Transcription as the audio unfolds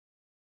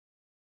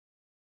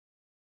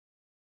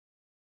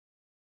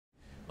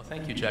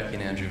Thank you, Jackie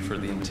and Andrew, for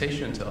the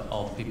invitation, to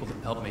all the people that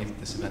helped make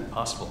this event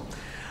possible.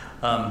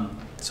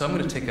 So I'm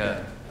going to take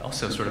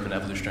also sort of an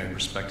evolutionary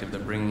perspective,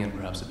 that bringing in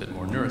perhaps a bit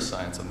more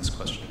neuroscience on this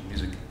question of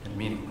music and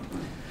meaning.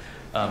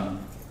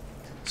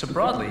 So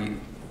broadly,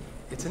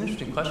 it's an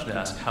interesting question to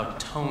ask how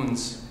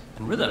tones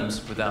and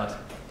rhythms without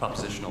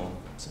propositional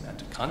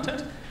semantic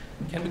content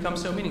can become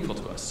so meaningful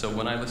to us. So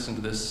when I listen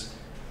to this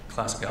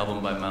classic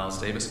album by Miles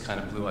Davis,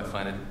 Kind of Blue, I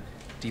find it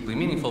deeply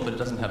meaningful, but it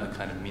doesn't have the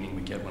kind of meaning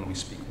we get when we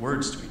speak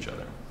words to each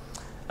other.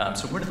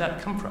 So where did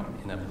that come from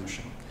in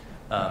evolution?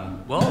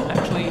 Well,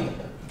 actually,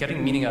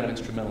 getting meaning out of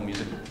instrumental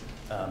music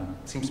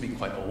seems to be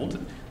quite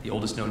old. The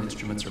oldest known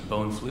instruments are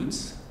bone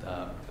flutes,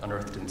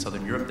 unearthed in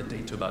southern Europe, that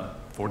date to about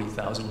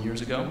 40,000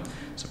 years ago.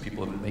 So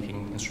people have been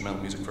making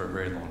instrumental music for a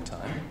very long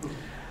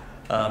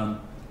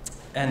time.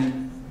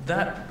 And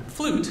that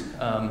flute,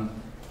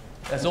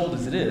 as old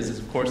as it is,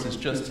 of course, is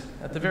just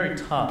at the very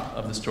top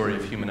of the story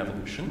of human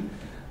evolution.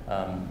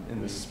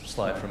 In this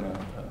slide from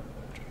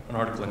an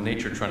article in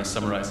Nature trying to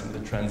summarize some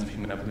of the trends of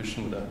human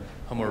evolution, with a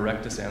Homo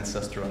erectus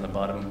ancestor on the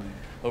bottom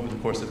over the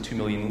course of 2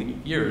 million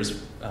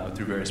years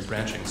through various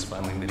branchings,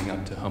 finally leading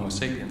up to Homo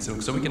sapiens.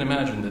 So we can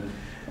imagine that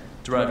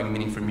deriving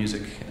meaning from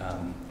music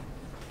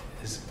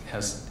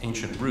has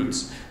ancient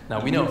roots.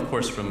 Now, we know, of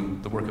course,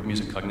 from the work of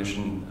music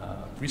cognition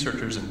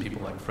researchers and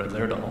people like Fred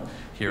Laerdal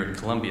here at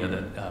Columbia,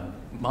 that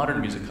modern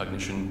music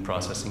cognition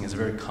processing is a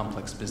very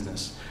complex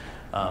business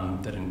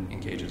that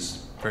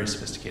engages very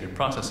sophisticated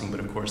processing, but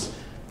of course,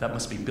 that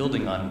must be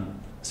building on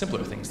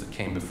simpler things that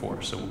came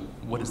before. So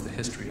what is the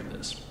history of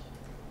this?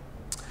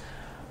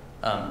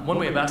 One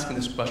way of asking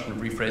this question, of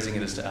rephrasing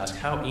it, is to ask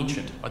how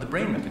ancient are the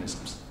brain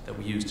mechanisms that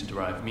we use to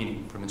derive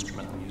meaning from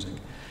instrumental music?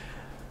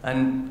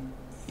 And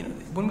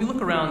when we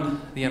look around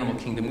the animal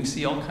kingdom, we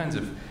see all kinds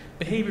of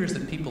behaviors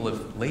that people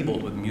have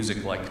labeled with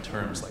music-like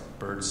terms, like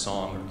bird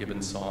song or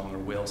gibbon song or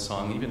whale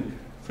song. Even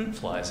fruit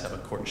flies have a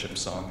courtship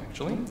song,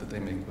 actually, that they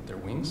make with their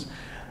wings.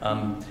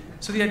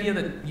 So the idea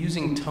that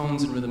using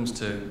tones and rhythms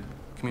to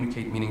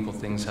communicate meaningful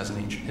things has an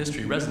ancient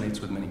history resonates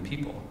with many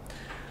people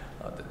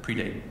that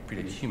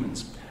predate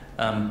humans.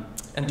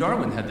 And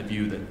Darwin had the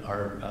view that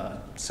our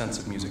sense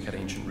of music had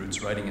ancient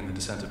roots, writing in The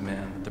Descent of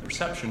Man, the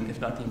perception, if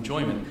not the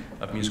enjoyment,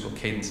 of musical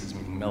cadences,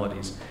 meaning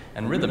melodies,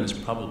 and rhythm is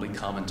probably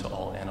common to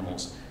all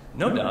animals,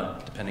 no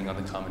doubt depending on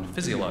the common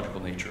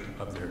physiological nature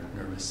of their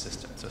nervous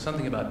system. So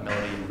something about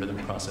melody and rhythm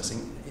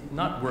processing,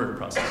 not word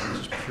processing,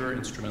 just pure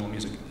instrumental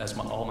music, as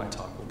all my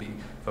talk will be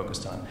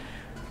focused on,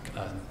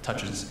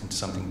 touches into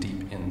something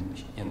deep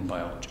in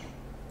biology.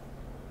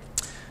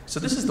 So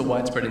this is the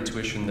widespread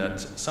intuition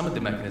that some of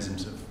the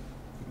mechanisms of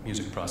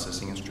music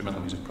processing, instrumental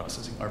music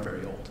processing, are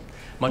very old.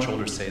 Much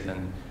older, say,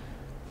 than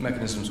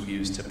mechanisms we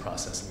use to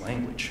process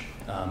language.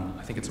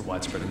 I think it's a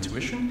widespread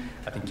intuition.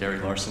 I think Gary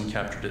Larson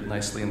captured it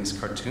nicely in this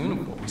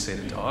cartoon, what we say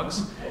to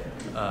dogs.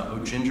 Oh,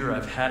 Ginger,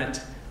 I've had it.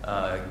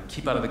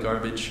 Keep out of the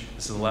garbage.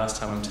 This is the last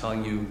time I'm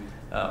telling you,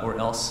 or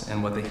else.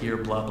 And what they hear,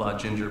 blah, blah,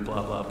 Ginger,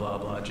 blah, blah, blah,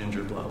 blah,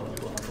 Ginger, blah, blah,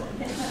 blah, blah.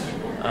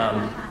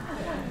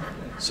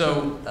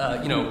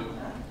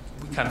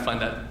 We kind of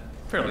find that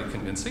fairly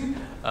convincing.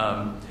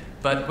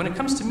 But when it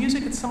comes to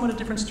music, it's somewhat a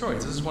different story.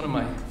 This is one of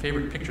my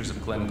favorite pictures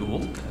of Glenn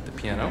Gould at the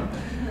piano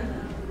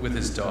with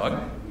his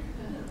dog.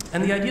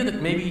 And the idea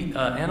that maybe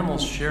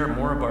animals share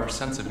more of our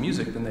sense of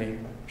music than they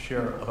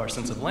share of our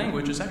sense of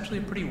language is actually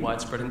a pretty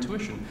widespread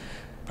intuition.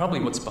 Probably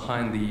what's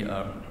behind the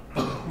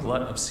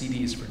glut of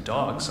CDs for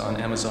dogs on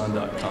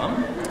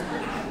Amazon.com.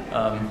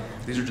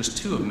 These are just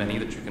two of many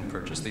that you can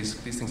purchase. These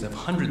things have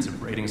hundreds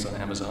of ratings on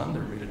Amazon.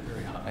 They're rated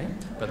very high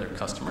by their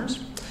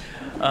customers.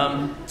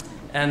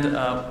 And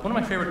one of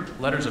my favorite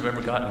letters I've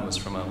ever gotten was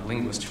from a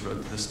linguist who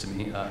wrote this to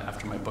me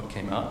after my book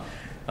came out,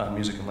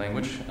 Music and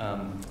Language.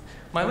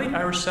 My late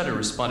Irish setter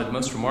responded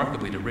most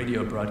remarkably to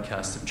radio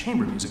broadcasts of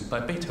chamber music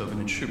by Beethoven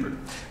and Schubert,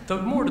 though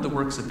more to the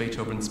works of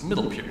Beethoven's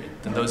middle period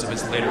than those of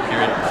his later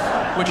period,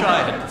 which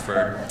I had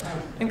preferred.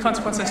 In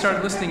consequence, I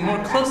started listening more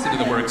closely to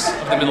the works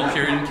of the middle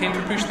period and came to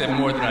appreciate them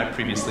more than I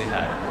previously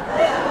had.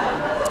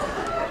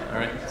 All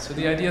right, so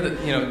the idea that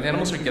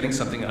animals are getting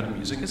something out of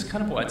music is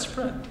kind of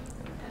widespread.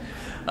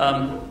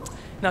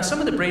 Now, some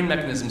of the brain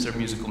mechanisms of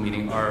musical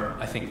meaning are,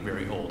 I think,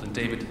 very old, and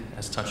David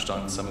has touched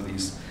on some of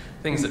these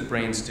things that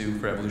brains do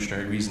for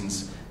evolutionary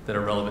reasons that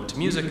are relevant to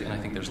music, and I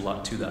think there's a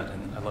lot to that,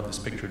 and I love this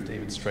picture of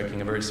David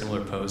striking a very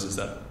similar pose as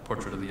that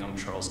portrait of the young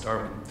Charles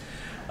Darwin.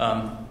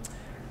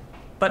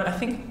 But I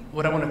think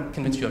what I want to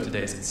convince you of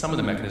today is that some of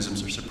the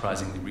mechanisms are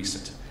surprisingly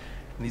recent,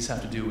 and these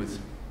have to do with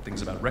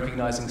things about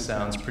recognizing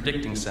sounds,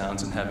 predicting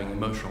sounds, and having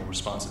emotional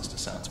responses to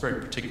sounds, very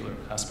particular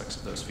aspects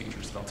of those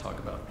features that I'll talk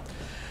about.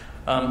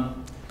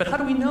 But how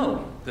do we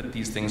know that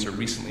these things are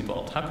recently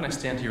evolved? How can I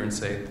stand here and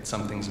say that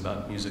some things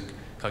about music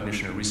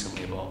cognition are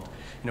recently evolved?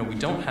 We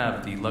don't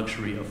have the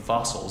luxury of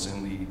fossils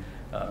in the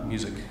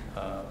music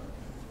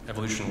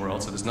evolution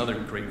world. So there's another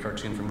great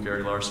cartoon from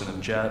Gary Larson of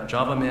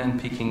Java Man,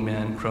 Peking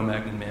Man,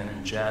 Cro-Magnon Man,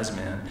 and Jazz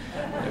Man.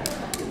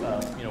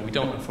 We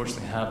don't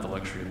unfortunately have the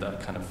luxury of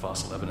that kind of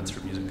fossil evidence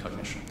for music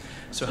cognition.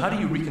 So how do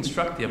you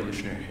reconstruct the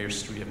evolutionary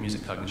history of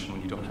music cognition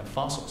when you don't have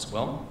fossils?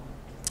 Well,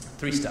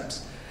 3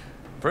 steps.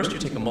 First, you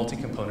take a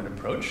multi-component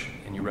approach,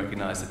 and you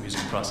recognize that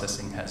music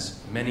processing has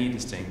many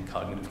distinct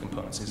cognitive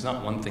components. It's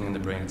not one thing in the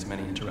brain, it's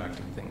many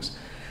interacting things.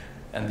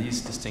 And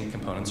these distinct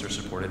components are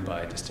supported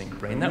by distinct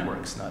brain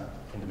networks, not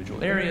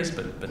individual areas,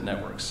 but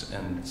networks.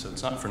 And so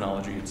it's not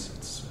phrenology,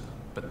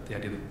 but the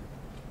idea that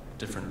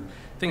different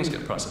things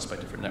get processed by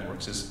different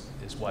networks is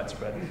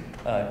widespread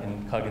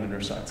in cognitive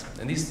neuroscience.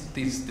 And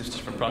these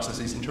different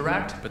processes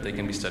interact, but they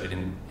can be studied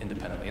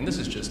independently. And this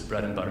is just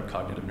bread and butter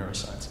cognitive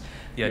neuroscience.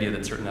 The idea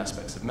that certain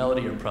aspects of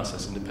melody are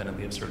processed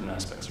independently of certain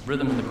aspects of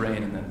rhythm in the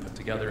brain and then put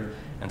together,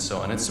 and so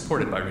on. It's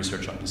supported by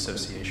research on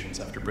dissociations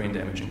after brain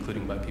damage,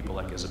 including by people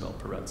like Isabelle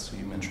Peretz, who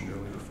you mentioned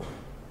earlier before.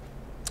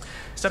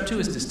 Step 2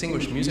 is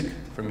distinguish music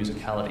from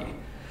musicality.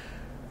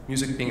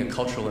 Music being a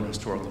cultural and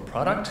historical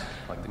product,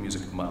 like the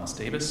music of Miles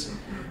Davis,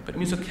 but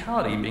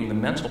musicality being the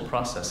mental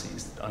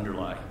processes that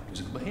underlie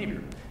musical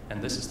behavior. And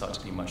this is thought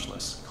to be much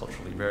less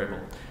culturally variable.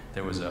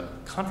 There was a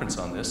conference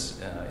on this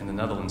in the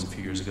Netherlands a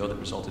few years ago that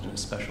resulted in a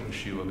special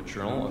issue of a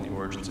journal on the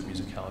origins of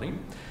musicality.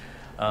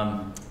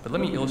 But let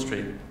me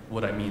illustrate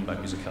what I mean by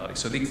musicality.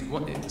 So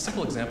a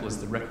simple example is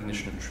the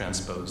recognition of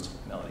transposed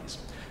melodies.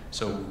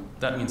 So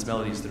that means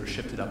melodies that are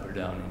shifted up or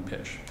down in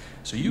pitch.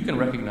 So you can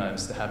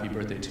recognize the Happy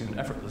Birthday tune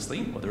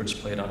effortlessly, whether it's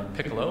played on a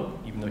piccolo,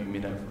 even though you may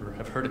never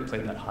have heard it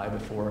played that high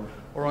before,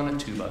 or on a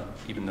tuba,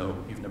 even though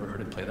you've never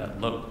heard it played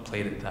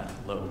it that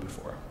low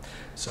before.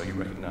 So you're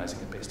recognizing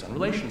it based on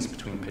relations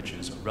between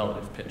pitches or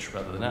relative pitch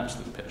rather than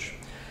absolute pitch.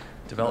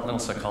 Developmental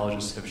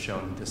psychologists have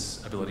shown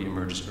this ability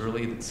emerges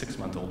early, that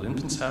 6-month-old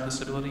infants have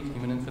this ability,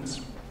 human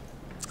infants.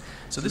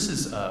 So this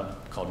is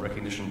called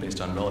recognition based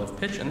on relative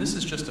pitch, and this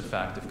is just a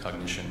fact of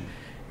cognition,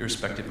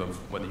 irrespective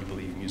of whether you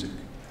believe music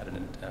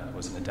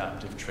was an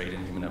adaptive trait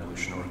in human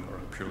evolution or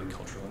a purely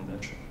cultural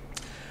invention.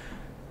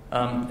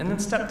 And then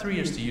step 3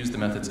 is to use the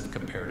methods of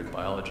comparative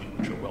biology,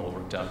 which are well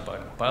worked out by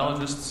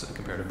biologists,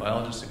 comparative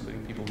biologists,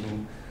 including people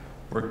who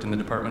worked in the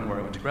department where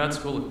I went to grad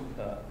school,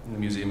 in the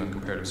Museum of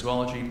Comparative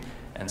Zoology.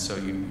 And so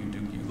you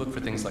look for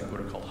things like what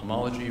are called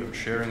homology, or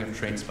sharing of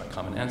traits by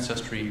common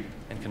ancestry,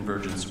 and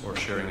convergence, or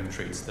sharing of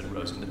traits that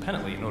arose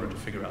independently, in order to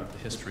figure out the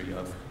history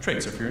of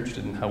traits. So if you're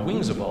interested in how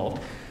wings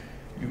evolved,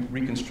 you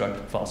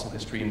reconstruct fossil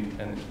history,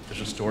 and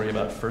there's a story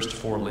about first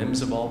 4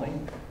 limbs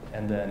evolving,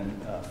 and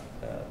then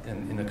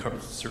in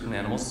certain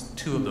animals,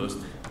 2 of those,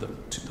 the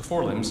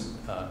 4 limbs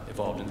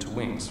evolved into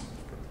wings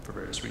for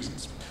various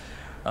reasons.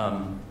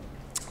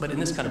 But in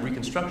this kind of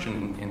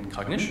reconstruction in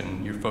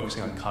cognition, you're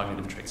focusing on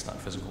cognitive traits, not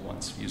physical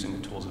ones, using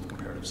the tools of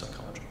comparative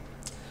psychology.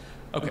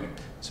 Okay,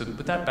 so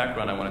with that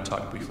background, I want to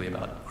talk briefly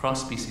about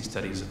cross-species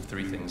studies of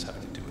 3 things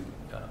having to do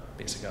with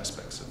basic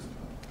aspects of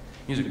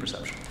music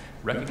perception: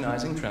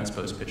 recognizing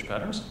transposed pitch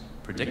patterns,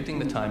 predicting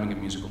the timing of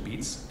musical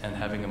beats, and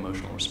having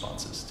emotional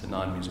responses to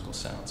non-musical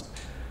sounds.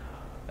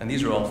 And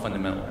these are all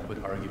fundamental, I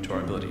would argue, to our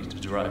ability to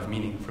derive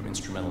meaning from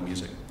instrumental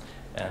music.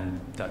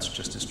 And that's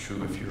just as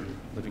true if you're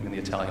living in the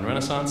Italian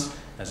Renaissance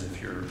as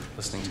if you're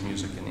listening to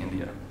music in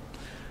India.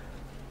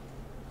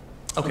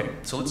 Okay,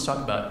 so let's talk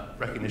about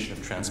recognition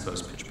of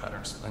transposed pitch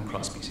patterns and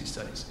cross-species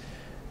studies.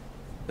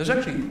 There's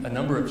actually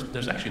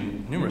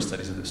numerous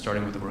studies of this,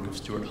 starting with the work of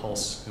Stuart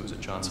Hulse, who was at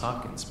Johns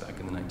Hopkins back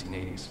in the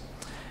 1980s.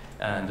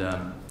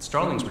 And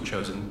starlings were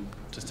chosen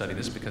to study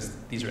this because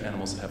these are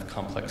animals that have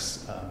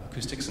complex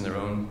acoustics in their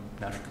own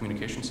natural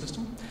communication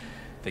system.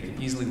 They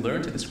can easily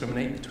learn to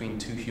discriminate between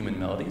 2 human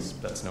melodies.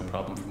 That's no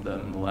problem for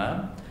them in the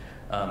lab.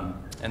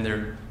 And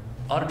their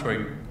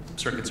auditory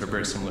circuits are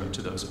very similar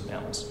to those of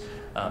mammals.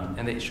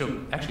 And they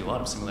show actually a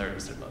lot of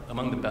similarities. They're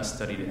among the best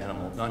studied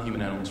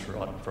non-human animals for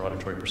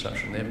auditory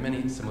perception. They have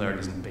many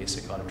similarities in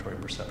basic auditory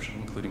perception,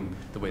 including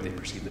the way they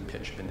perceive the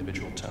pitch of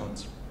individual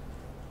tones.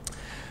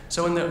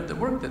 So in the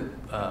work that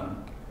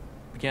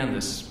began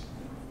this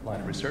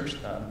line of research,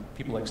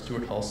 people like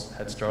Stuart Hulse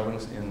had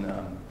starlings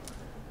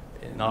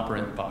in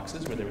operant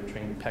boxes where they were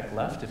trained to peck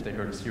left if they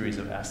heard a series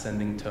of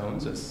ascending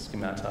tones as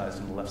schematized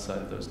on the left side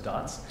of those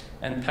dots,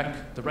 and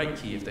peck the right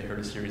key if they heard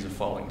a series of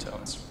falling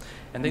tones.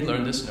 And they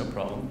learned this, no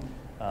problem.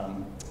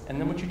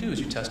 And then what you do is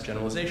you test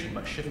generalization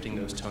by shifting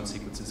those tone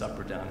sequences up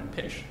or down in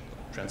pitch,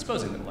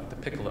 transposing them like the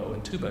piccolo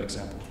and tuba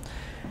example.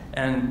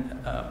 And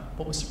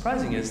what was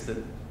surprising is that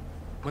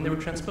when they were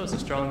transposed, the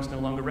starlings no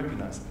longer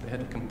recognized them. They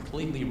had to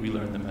completely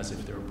relearn them as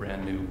if they were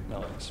brand new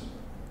melodies.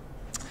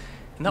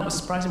 And that was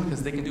surprising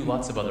because they can do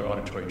lots of other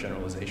auditory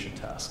generalization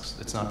tasks.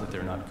 It's not that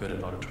they're not good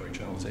at auditory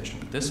generalization,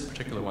 but this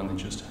particular one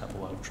they just have a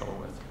lot of trouble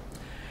with.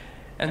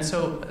 And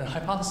so a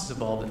hypothesis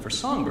evolved that for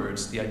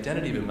songbirds, the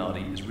identity of a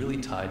melody is really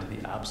tied to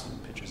the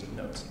absolute pitches of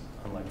notes,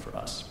 unlike for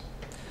us.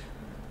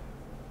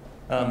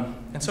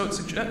 And so it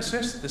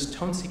suggests this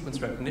tone sequence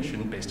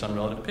recognition based on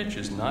relative pitch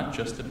is not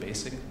just a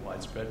basic,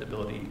 widespread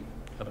ability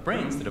of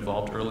brains that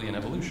evolved early in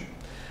evolution.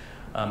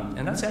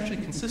 And that's actually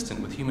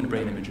consistent with human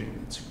brain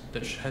imaging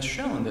that has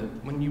shown that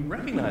when you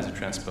recognize a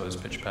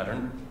transposed pitch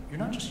pattern, you're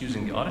not just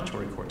using the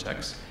auditory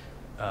cortex,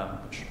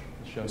 which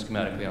is shown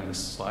schematically on this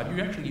slide,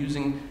 you're actually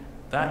using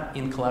that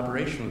in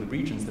collaboration with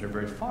regions that are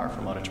very far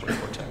from auditory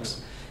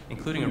cortex.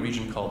 including a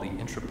region called the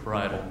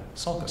intraparietal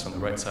sulcus on the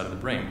right side of the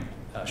brain,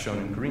 shown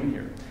in green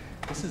here.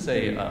 This is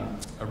a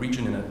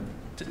region in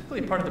typically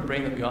a part of the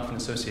brain that we often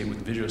associate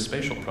with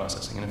visuospatial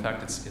processing. And in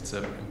fact, it's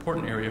an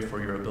important area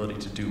for your ability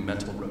to do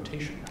mental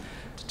rotation,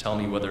 to tell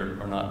me whether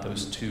or not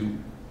those two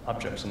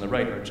objects on the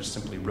right are just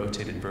simply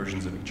rotated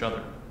versions of each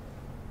other.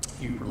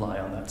 You rely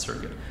on that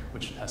circuit,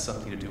 which has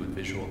something to do with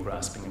visual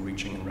grasping and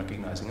reaching and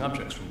recognizing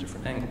objects from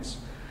different angles.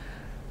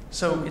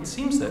 So it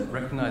seems that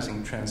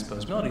recognizing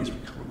transposed melodies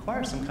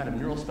requires some kind of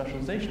neural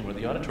specialization where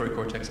the auditory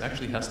cortex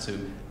actually has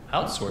to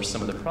outsource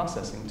some of the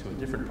processing to a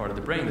different part of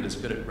the brain that is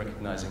good at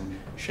recognizing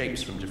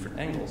shapes from different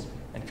angles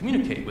and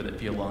communicate with it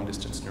via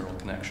long-distance neural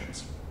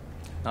connections,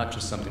 not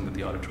just something that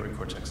the auditory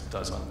cortex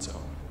does on its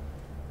own.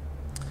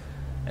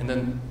 And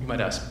then you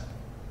might ask,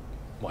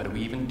 why do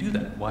we even do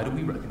that? Why do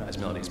we recognize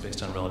melodies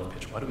based on relative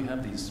pitch? Why do we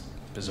have these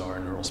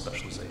bizarre neural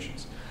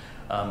specializations?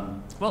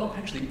 Well,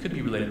 actually, it could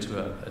be related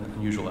to an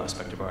unusual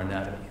aspect of our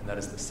anatomy, and that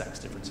is the sex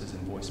differences in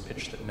voice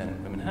pitch that men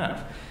and women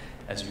have.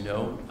 As you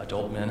know,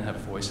 adult men have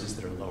voices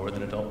that are lower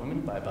than adult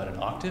women by about an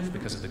octave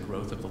because of the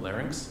growth of the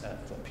larynx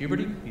at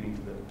puberty, leading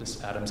to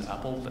this Adam's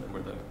apple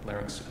where the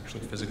larynx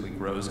actually physically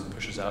grows and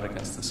pushes out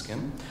against the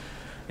skin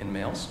in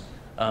males.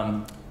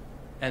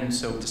 And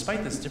so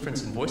despite this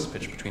difference in voice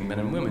pitch between men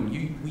and women,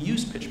 we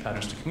use pitch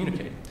patterns to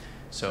communicate.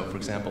 So, for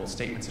example,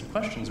 statements and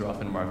questions are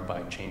often marked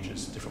by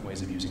changes, different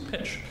ways of using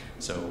pitch.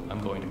 So, I'm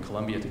going to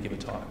Columbia to give a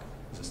talk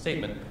is a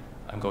statement.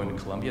 I'm going to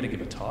Columbia to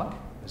give a talk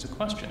is a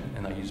question,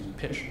 and I use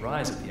pitch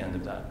rise at the end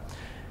of that.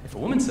 If a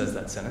woman says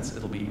that sentence,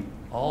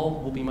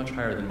 all will be much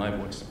higher than my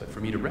voice. But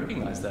for me to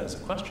recognize that as a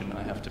question,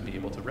 I have to be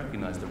able to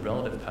recognize the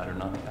relative pattern,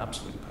 not the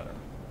absolute pattern.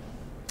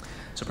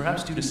 So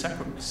perhaps due to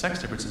sex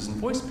differences in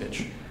voice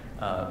pitch,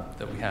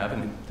 that we have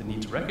and the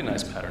need to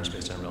recognize patterns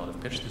based on relative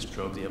pitch, this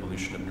drove the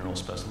evolution of neural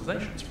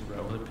specializations for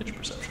relative pitch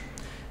perception,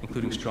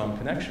 including strong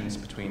connections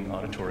between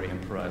auditory and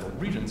parietal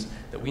regions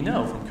that we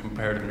know from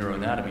comparative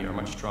neuroanatomy are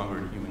much stronger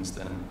in humans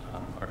than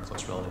our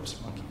close relatives,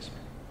 monkeys.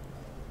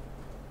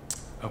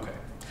 Okay,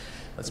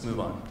 let's move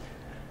on.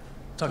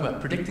 Talk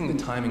about predicting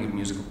the timing of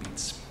musical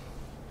beats.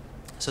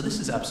 So this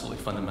is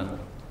absolutely fundamental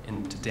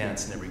to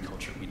dance in every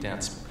culture. We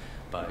dance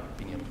by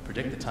being able to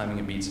predict the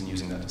timing of beats and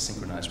using that to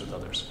synchronize with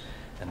others.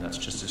 And that's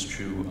just as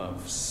true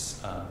of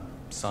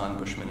San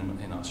Bushman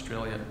in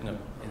Australia, no,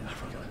 in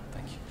Africa,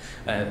 thank you,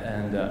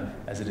 and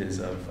as it is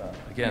of,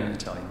 again,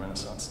 Italian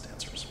Renaissance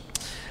dancers.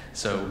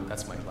 So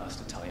that's my last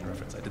Italian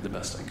reference. I did the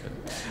best I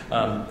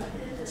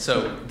could.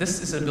 So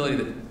this is an ability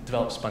that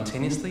develops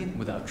spontaneously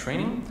without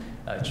training.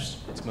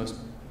 It's most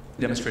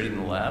demonstrated in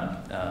the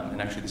lab,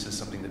 and actually this is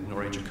something that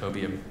Nori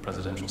Jacobi, a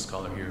presidential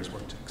scholar here, has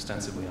worked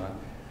extensively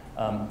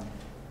on.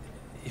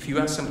 If you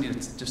ask somebody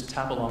to just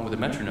tap along with a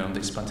metronome,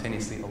 they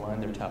spontaneously align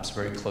their taps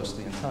very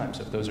closely in time.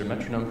 So if those are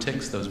metronome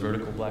ticks, those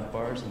vertical black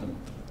bars, and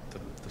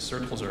the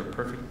circles are a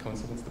perfect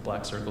coincidence, the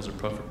black circles are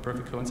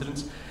perfect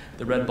coincidence,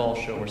 the red balls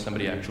show where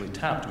somebody actually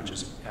tapped, which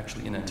is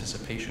actually in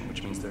anticipation,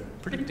 which means they're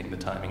predicting the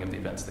timing of the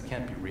events. They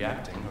can't be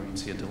reacting, or you'd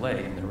see a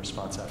delay in their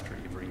response after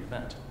every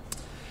event.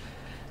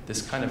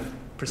 This kind of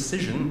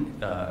precision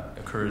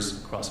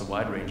occurs across a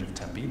wide range of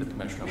tempi. The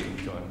metronome can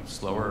be going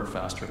slower or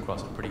faster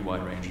across a pretty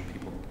wide range of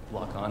people.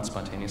 Lock on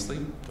spontaneously,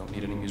 don't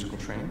need any musical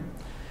training.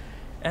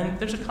 And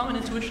there's a common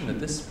intuition that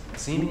this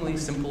seemingly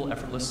simple,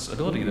 effortless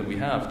ability that we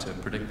have to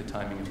predict the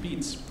timing of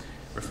beats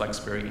reflects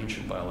very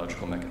ancient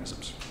biological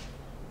mechanisms.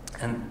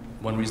 And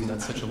one reason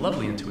that's such a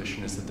lovely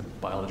intuition is that the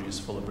biology is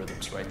full of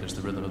rhythms, right? There's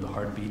the rhythm of the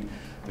heartbeat.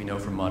 We know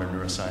from modern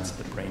neuroscience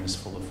that the brain is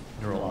full of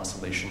neural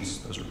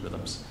oscillations. Those are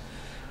rhythms.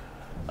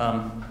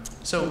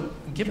 So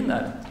given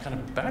that kind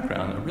of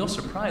background, a real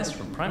surprise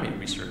from primate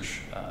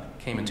research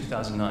came in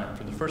 2009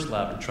 from the first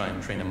lab to try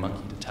and train a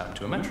monkey to tap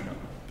to a metronome,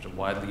 which is a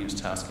widely used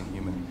task in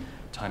human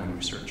timing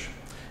research.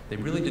 They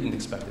really didn't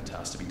expect the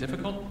task to be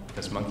difficult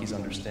because monkeys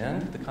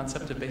understand the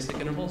concept of basic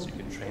intervals. You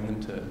can train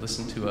them to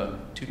listen to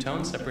two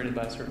tones separated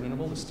by a certain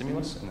interval, the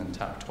stimulus, and then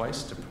tap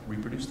twice to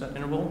reproduce that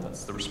interval.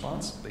 That's the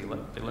response. They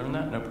learn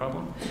that, no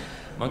problem.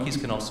 Monkeys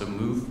can also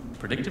move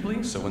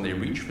predictably, so when they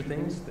reach for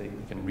things, they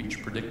can reach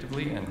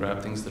predictably and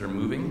grab things that are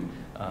moving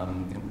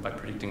by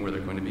predicting where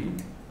they're going to be.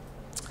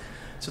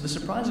 So the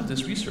surprise of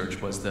this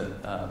research was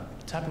that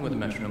tapping with a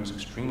metronome is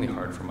extremely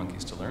hard for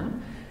monkeys to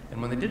learn.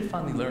 And when they did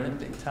finally learn it,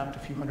 they tapped a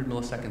few hundred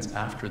milliseconds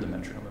after the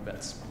metronome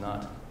events,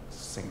 not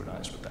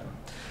synchronized with them.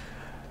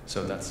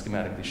 So that's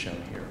schematically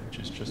shown here, which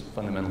is just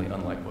fundamentally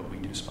unlike what we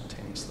do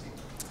spontaneously.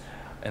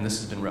 And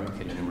this has been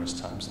replicated numerous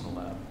times in the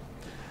lab.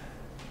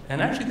 And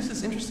actually, this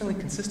is interestingly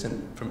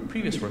consistent from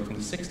previous work from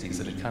the 60s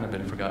that had kind of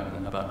been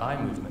forgotten about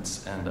eye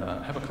movements. And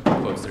I have a couple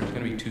of quotes. They're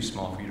going to be too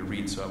small for you to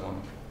read, so I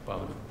won't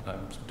bother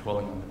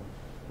dwelling on them.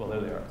 Well,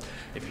 there they are,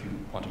 if you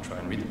want to try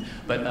and read them.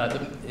 But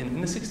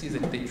in the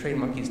 60s, they trained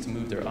monkeys to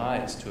move their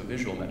eyes to a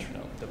visual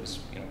metronome that was,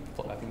 I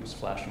think it was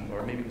flashing,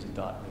 or maybe it was a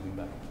dot moving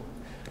back and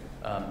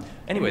forth.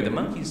 Anyway, the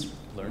monkeys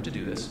learned to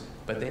do this,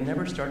 but they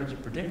never started to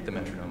predict the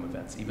metronome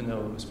events, even though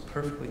it was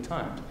perfectly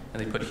timed.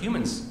 And they put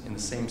humans in the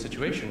same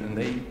situation, and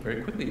they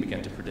very quickly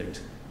began to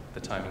predict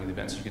the timing of the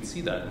events. You can see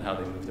that in how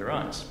they move their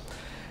eyes.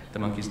 The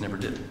monkeys never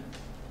did.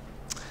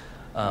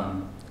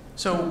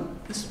 So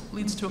this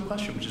leads to a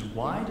question, which is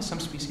why do some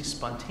species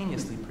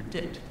spontaneously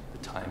predict the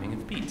timing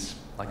of beats,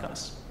 like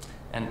us?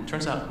 And it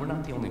turns out we're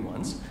not the only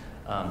ones.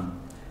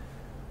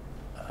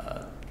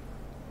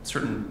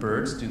 Certain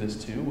birds do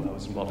this too. I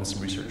was involved in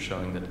some research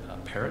showing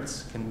that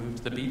parrots can move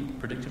to the beat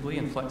predictably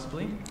and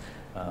flexibly.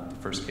 The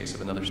first case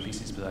of another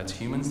species besides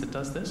humans that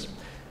does this.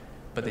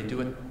 But they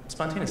do it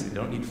spontaneously. They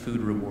don't need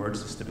food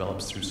rewards. This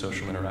develops through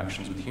social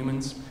interactions with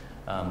humans,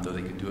 though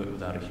they can do it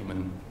without a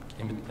human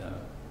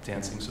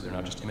dancing, so they're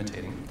not just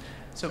imitating.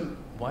 So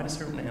why do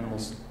certain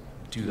animals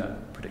do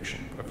that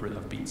prediction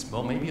of beats?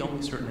 Well, maybe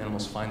only certain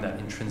animals find that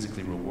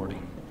intrinsically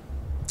rewarding.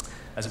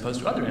 As opposed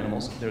to other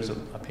animals, there's a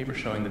paper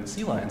showing that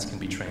sea lions can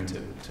be trained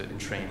to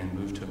entrain and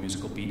move to a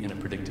musical beat in a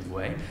predictive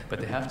way, but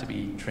they have to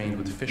be trained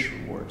with fish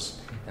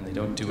rewards, and they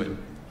don't do it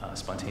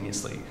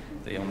spontaneously.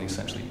 They only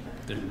essentially,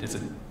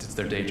 it's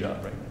their day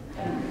job,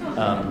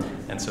 right?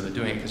 And so they're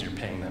doing it because you're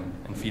paying them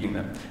and feeding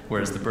them,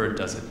 whereas the bird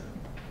does it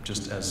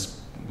just as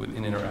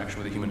in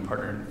interaction with a human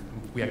partner.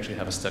 We actually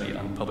have a study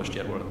unpublished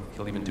yet where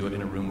he'll even do it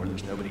in a room where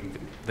there's nobody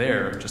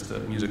there, just the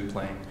music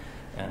playing.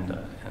 And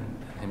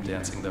him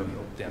dancing, though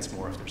he'll dance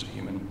more if there's a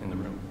human in the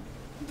room.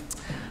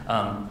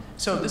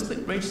 So this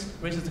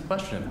raises the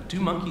question of, do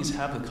monkeys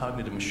have the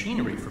cognitive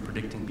machinery for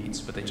predicting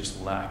beats, but they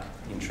just lack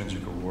the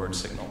intrinsic reward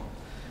signal?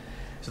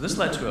 So this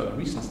led to a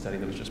recent study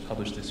that was just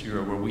published this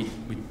year where we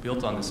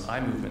built on this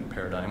eye movement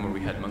paradigm where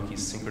we had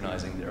monkeys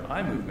synchronizing their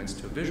eye movements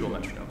to a visual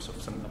metronome, so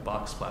a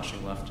box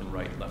flashing left and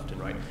right,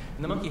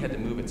 and the monkey had to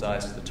move its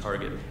eyes to the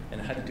target,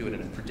 and it had to do it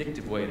in a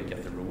predictive way to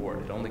get the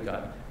reward. It only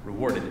got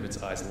rewarded if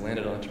its eyes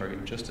landed on the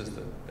target just as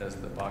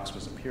the box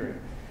was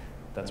appearing.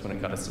 That's when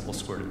it got its little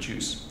squirt of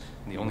juice.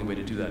 And the only way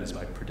to do that is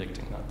by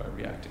predicting, not by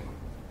reacting.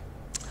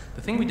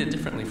 The thing we did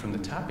differently from the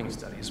tapping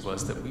studies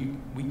was that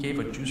we gave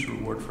a juice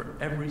reward for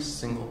every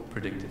single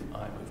predictive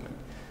eye movement.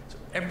 So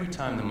every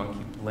time the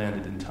monkey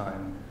landed in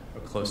time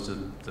or close to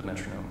the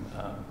metronome,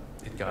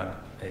 it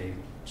got a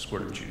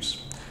squirt of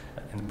juice.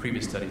 In the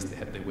previous studies,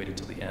 they waited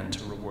till the end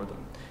to reward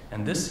them.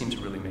 And this seemed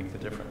to really make the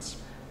difference,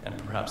 and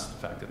perhaps the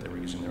fact that they were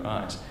using their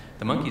eyes.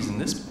 The monkeys in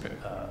this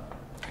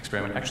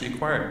experiment actually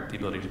acquired the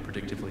ability to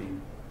predictively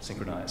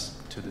synchronize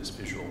to this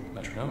visual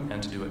metronome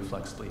and to do it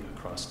flexibly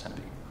across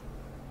tempi.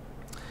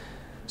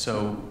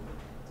 So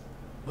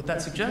what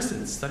that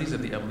suggested is studies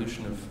of the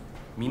evolution of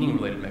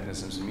meaning-related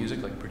mechanisms in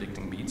music, like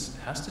predicting beats,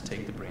 has to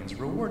take the brain's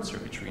reward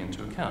circuitry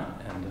into account.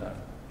 And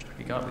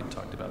Jackie Gottlieb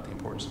talked about the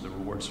importance of the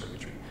reward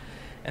circuitry.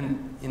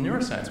 And in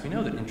neuroscience, we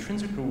know that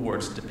intrinsic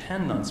rewards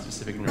depend on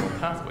specific neural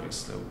pathways.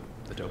 So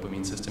the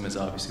dopamine system is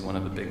obviously one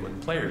of the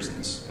big players in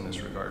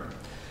this regard.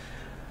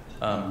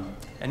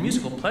 And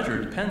musical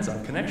pleasure depends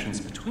on connections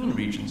between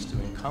regions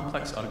doing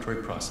complex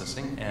auditory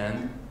processing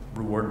and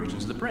reward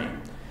regions of the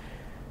brain.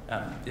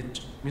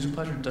 Musical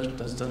pleasure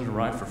doesn't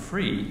arrive for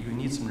free. You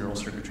need some neural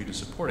circuitry to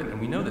support it. And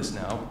we know this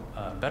now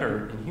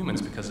better in humans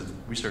because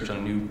of research on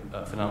a new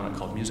phenomenon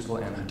called musical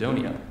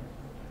anhedonia,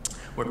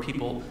 where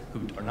people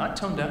who are not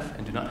tone deaf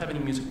and do not have any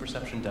music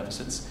perception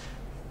deficits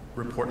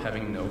report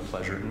having no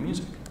pleasure in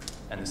music.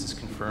 And this is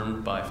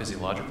confirmed by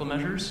physiological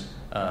measures.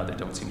 They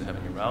don't seem to have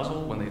any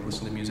arousal when they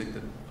listen to music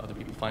that other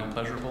people find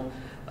pleasurable.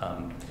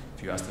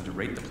 If you ask them to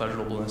rate the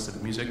pleasurableness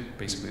of music,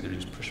 basically they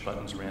just push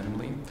buttons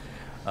randomly.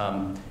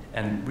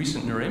 And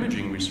recent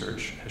neuroimaging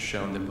research has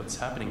shown that what's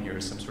happening here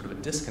is some sort of a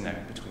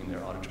disconnect between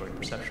their auditory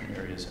perception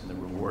areas and the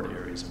reward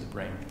areas of the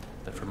brain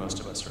that for most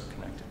of us are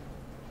connected.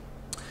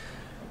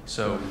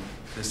 So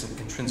this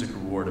intrinsic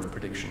reward of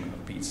prediction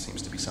of beats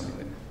seems to be something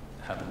that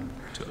happened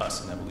to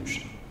us in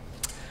evolution.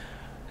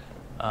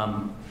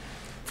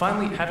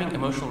 Finally, having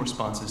emotional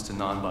responses to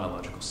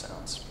non-biological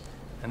sounds.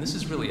 And this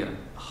is really a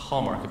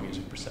hallmark of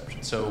music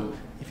perception. So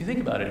if you think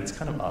about it, it's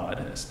kind of odd,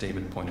 as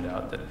David pointed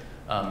out, that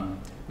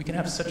we can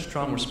have such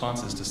strong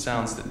responses to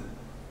sounds that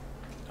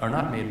are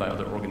not made by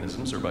other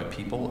organisms or by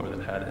people or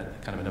that had a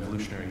kind of an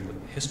evolutionary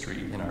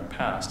history in our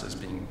past as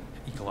being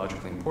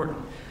ecologically important.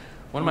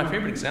 One of my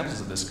favorite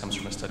examples of this comes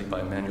from a study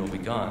by Emmanuel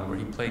Vigan, where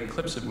he played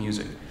clips of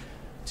music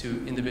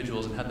to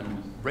individuals and had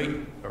them rate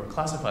or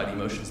classify the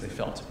emotions they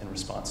felt in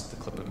response to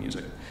the clip of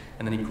music.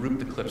 And then he grouped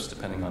the clips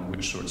depending on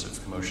which sorts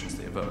of emotions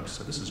they evoked.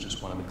 So this is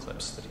just one of the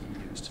clips that he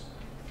used.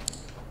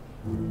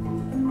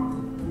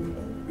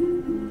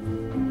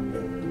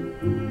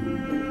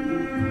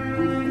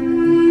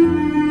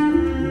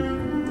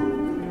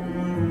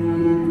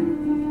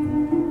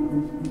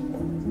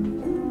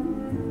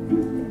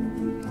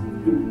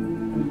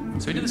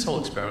 So he did this whole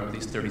experiment with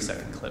these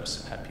 30-second clips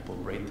and had people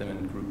rate them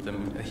and group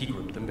them. He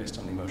grouped them based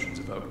on the emotions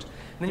evoked. And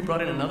then he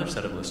brought in another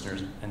set of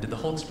listeners and did the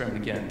whole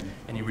experiment again,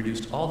 and he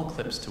reduced all the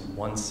clips to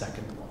 1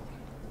 second long.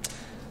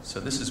 So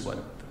this is what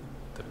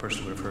the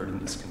person would have heard in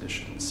this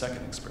condition in the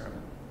second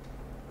experiment.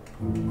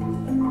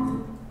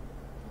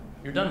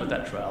 You're done with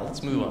that trial.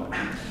 Let's move on.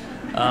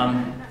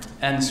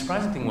 And the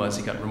surprising thing was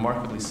he got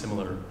remarkably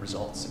similar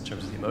results in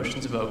terms of the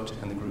emotions evoked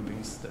and the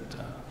groupings that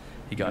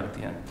he got at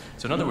the end.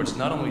 So in other words,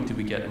 not only do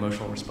we get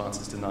emotional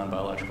responses to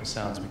non-biological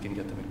sounds, we can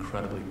get them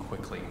incredibly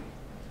quickly.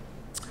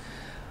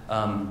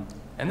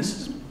 And And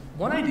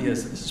one idea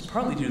is that this is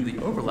partly due to the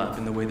overlap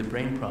in the way the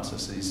brain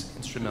processes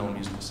instrumental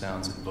musical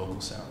sounds and vocal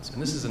sounds.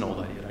 And this is an old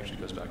idea. It actually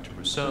goes back to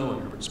Rousseau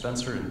and Herbert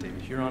Spencer, and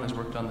David Huron has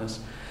worked on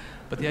this.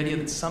 But the idea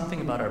that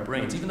something about our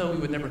brains, even though we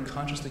would never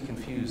consciously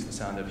confuse the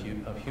sound of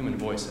human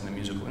voice and a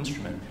musical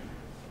instrument,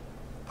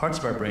 parts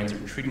of our brains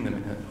are treating them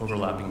in an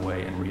overlapping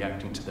way and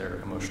reacting to their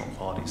emotional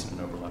qualities in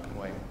an overlapping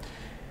way.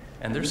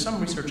 And there's some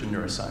research in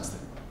neuroscience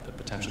that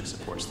potentially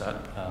supports that.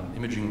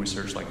 Imaging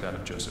research like that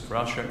of Joseph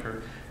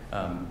Rauschecker,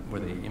 where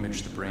they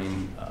image the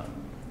brain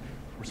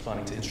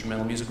responding to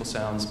instrumental musical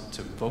sounds,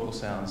 to vocal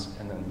sounds,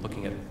 and then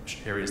looking at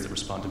areas that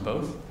respond to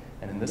both.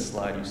 And in this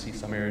slide, you see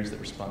some areas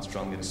that respond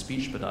strongly to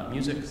speech but not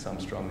music,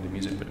 some strongly to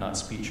music but not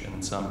speech, and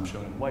then some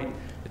shown in white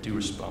that do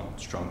respond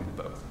strongly to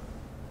both.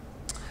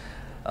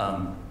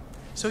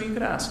 So you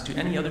could ask, do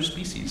any other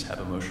species have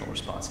emotional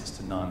responses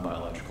to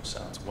non-biological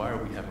sounds? Why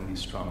are we having these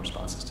strong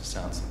responses to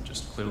sounds that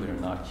just clearly are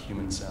not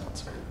human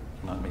sounds, or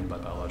not made by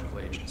biological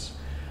agents?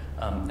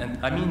 And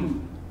I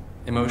mean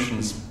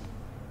emotions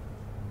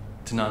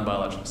to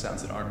non-biological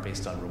sounds that aren't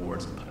based on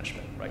rewards and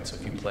punishment, right? So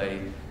if you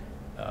play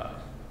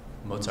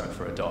Mozart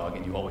for a dog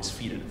and you always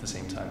feed it at the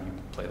same time you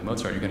play the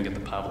Mozart, you're going to get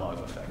the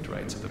Pavlov effect,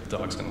 right? So the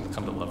dog's going to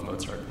come to love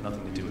Mozart,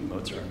 nothing to do with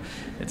Mozart.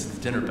 It's the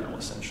dinner bell,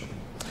 essentially.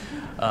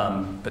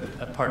 But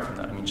apart from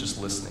that, I mean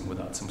just listening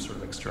without some sort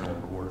of external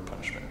reward or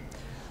punishment.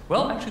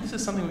 Well, actually, this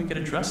is something we could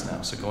address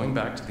now. So going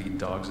back to the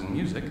dogs and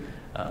music,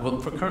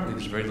 currently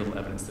there's very little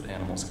evidence that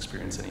animals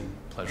experience any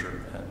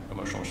pleasure and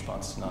emotional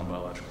response to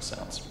non-biological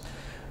sounds.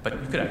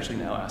 But you could actually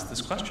now ask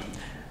this question.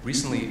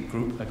 Recently, a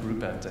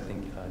group at, I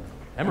think,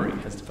 Emory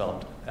has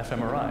developed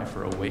fMRI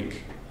for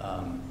awake,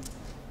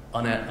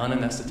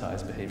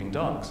 unanesthetized behaving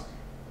dogs,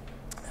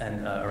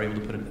 and are able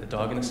to put a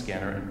dog in a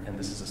scanner, and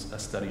this is a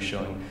study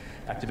showing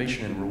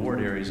activation in reward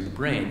areas of the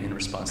brain in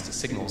response to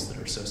signals that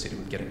are associated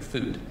with getting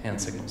food, hand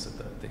signals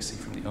that they see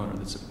from the owner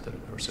that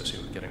are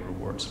associated with getting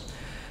rewards.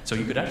 So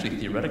you could actually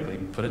theoretically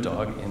put a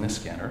dog in a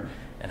scanner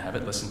and have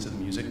it listen to the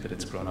music that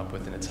it's grown up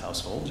with in its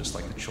household, just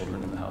like the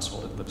children in the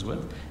household it lives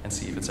with, and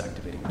see if it's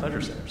activating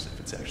pleasure centers, if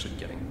it's actually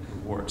getting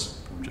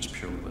rewards from just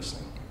purely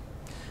listening.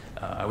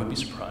 I would be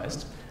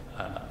surprised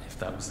if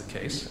that was the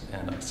case,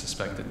 and I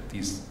suspect that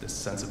this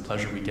sense of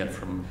pleasure we get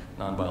from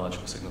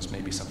non-biological signals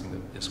may be something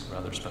that is a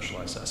rather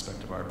specialized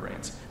aspect of our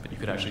brains. But you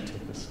could actually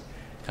take this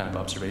kind of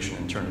observation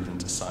and turn it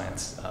into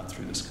science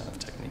through this kind of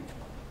technique.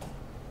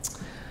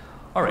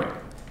 All right.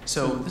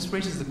 So this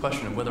raises the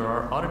question of whether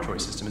our auditory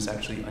system is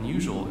actually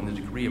unusual in the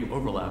degree of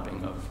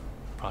overlapping of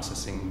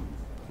processing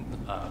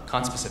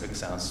conspecific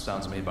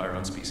sounds made by our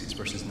own species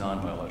versus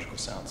non-biological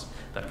sounds,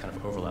 that kind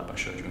of overlap I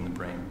showed you in the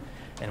brain,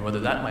 and whether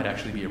that might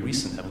actually be a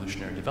recent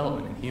evolutionary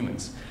development in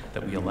humans,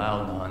 that we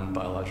allow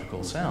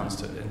non-biological sounds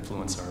to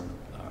influence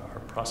our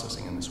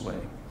processing in this way.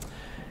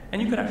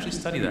 And you could actually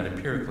study that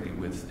empirically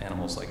with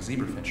animals like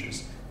zebra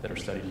finches that are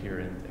studied here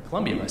at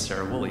Columbia by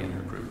Sarah Woolley and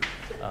her group.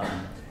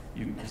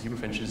 Zebra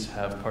finches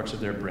have parts of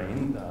their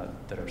brain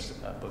that are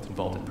both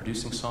involved in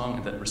producing song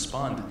and that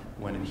respond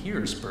when it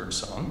hears bird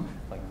song,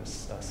 like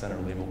this center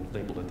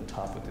labeled at the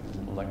top with the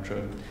little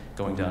electrode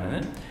going down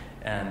in it.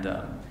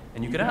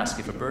 And you could ask,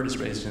 if a bird is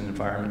raised in an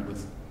environment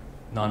with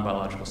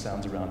non-biological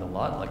sounds around a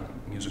lot, like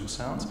musical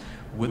sounds,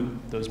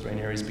 would those brain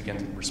areas begin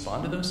to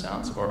respond to those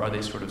sounds, or are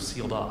they sort of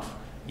sealed off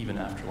even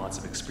after lots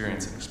of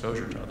experience and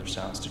exposure to other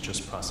sounds to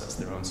just process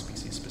their own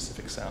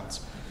species-specific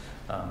sounds?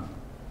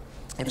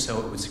 If so,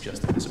 it would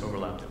suggest that this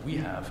overlap that we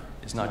have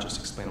is not just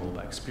explainable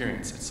by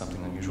experience, it's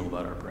something unusual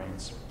about our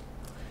brains.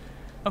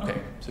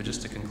 Okay, so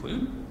just to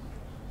conclude,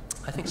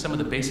 I think some of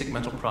the basic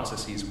mental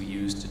processes we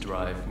use to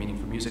derive meaning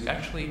from music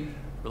actually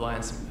rely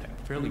on some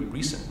fairly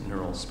recent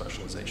neural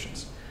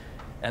specializations.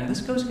 And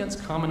this goes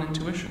against common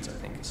intuitions, I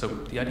think. So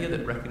the idea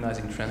that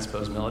recognizing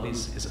transposed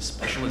melodies is a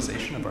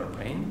specialization of our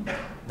brain,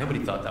 nobody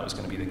thought that was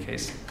going to be the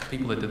case.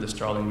 People that did the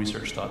Starling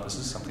research thought this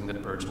is something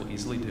that birds will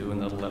easily do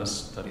and that'll let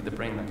us study the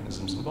brain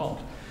mechanisms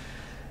involved.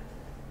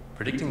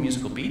 Predicting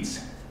musical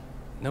beats,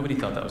 nobody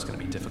thought that was going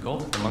to be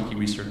difficult. The monkey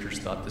researchers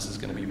thought this is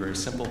going to be very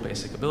simple,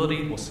 basic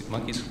ability. We'll see,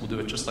 monkeys will do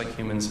it just like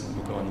humans, and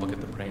we'll go and look at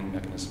the brain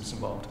mechanisms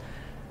involved.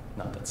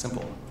 Not that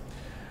simple.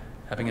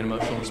 Having an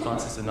emotional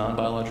response to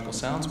non-biological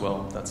sounds,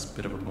 well, that's a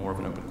bit of more of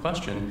an open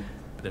question.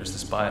 But there's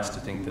this bias to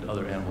think that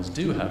other animals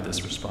do have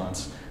this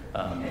response,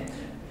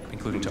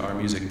 including to our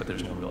music, but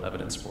there's no real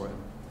evidence for it.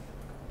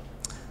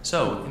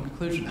 So, in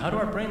conclusion, how do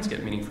our brains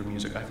get meaning from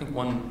music? I think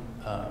one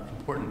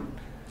important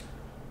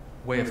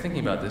way of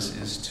thinking about this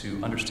is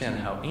to understand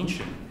how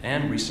ancient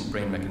and recent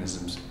brain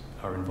mechanisms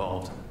are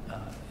involved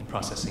in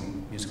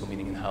processing musical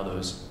meaning and how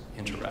those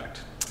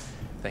interact.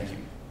 Thank you.